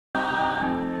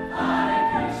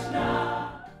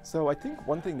So I think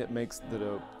one thing that makes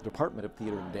the Department of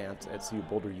Theater and Dance at CU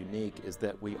Boulder unique is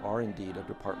that we are indeed a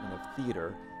Department of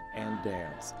Theater and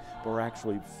Dance, but we're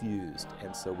actually fused,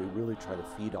 and so we really try to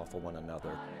feed off of one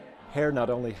another. Hair not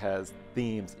only has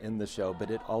themes in the show, but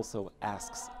it also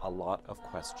asks a lot of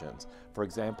questions. For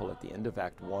example, at the end of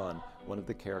Act 1, one of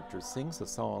the characters sings a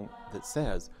song that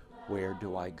says, "Where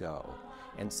do I go?"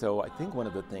 And so I think one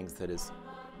of the things that has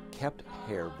kept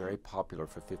Hair very popular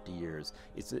for 50 years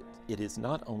is that it is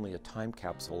not only a time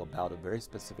capsule about a very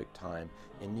specific time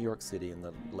in New York City in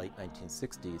the late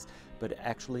 1960s, but it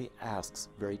actually asks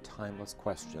very timeless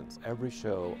questions. Every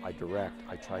show I direct,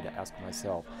 I try to ask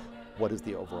myself, what is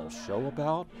the overall show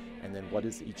about? And then what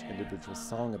is each individual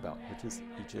song about? What is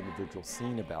each individual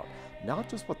scene about? Not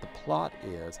just what the plot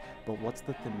is, but what's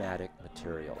the thematic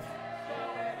material.